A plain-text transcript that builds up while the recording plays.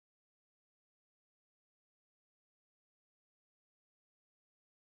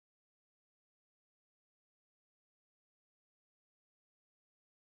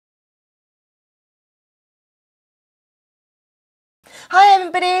Hi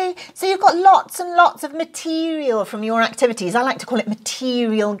everybody! So you've got lots and lots of material from your activities. I like to call it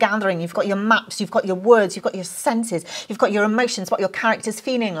material gathering. You've got your maps, you've got your words, you've got your senses, you've got your emotions, what your character's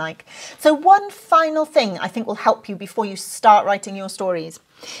feeling like. So one final thing I think will help you before you start writing your stories.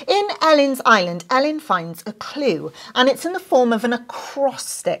 In Ellen's Island, Ellen finds a clue and it's in the form of an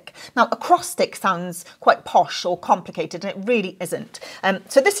acrostic. Now, acrostic sounds quite posh or complicated and it really isn't.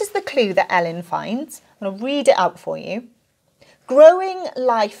 So this is the clue that Ellen finds. I'm going to read it out for you. Growing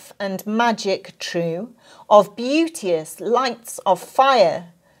life and magic true, of beauteous lights of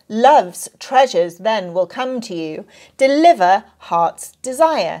fire, love's treasures then will come to you, deliver heart's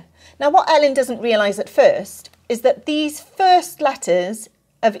desire. Now what Ellen doesn't realise at first is that these first letters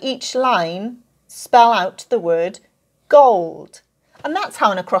of each line spell out the word gold. And that's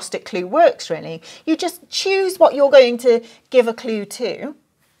how an acrostic clue works really. You just choose what you're going to give a clue to.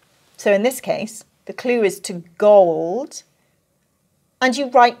 So in this case, the clue is to gold. And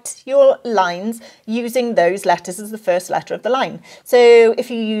you write your lines using those letters as the first letter of the line. So if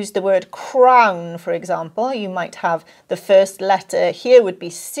you use the word crown, for example, you might have the first letter here would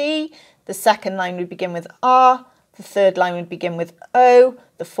be C, the second line would begin with R, the third line would begin with O,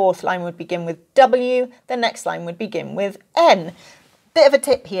 the fourth line would begin with W, the next line would begin with N. Bit of a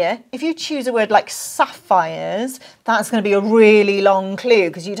tip here, if you choose a word like sapphires, that's going to be a really long clue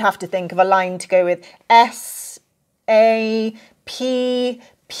because you'd have to think of a line to go with S, A, P,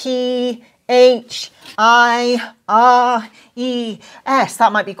 P, H, I, R, E, S.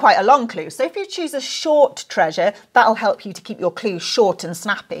 That might be quite a long clue. So if you choose a short treasure, that'll help you to keep your clue short and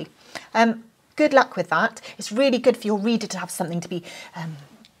snappy. Good luck with that. It's really good for your reader to have something to be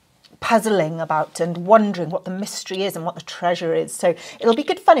puzzling about and wondering what the mystery is and what the treasure is. So it'll be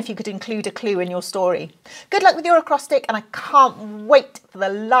good fun if you could include a clue in your story. Good luck with your acrostic, and I can't wait for the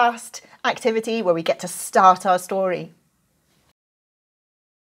last activity where we get to start our story.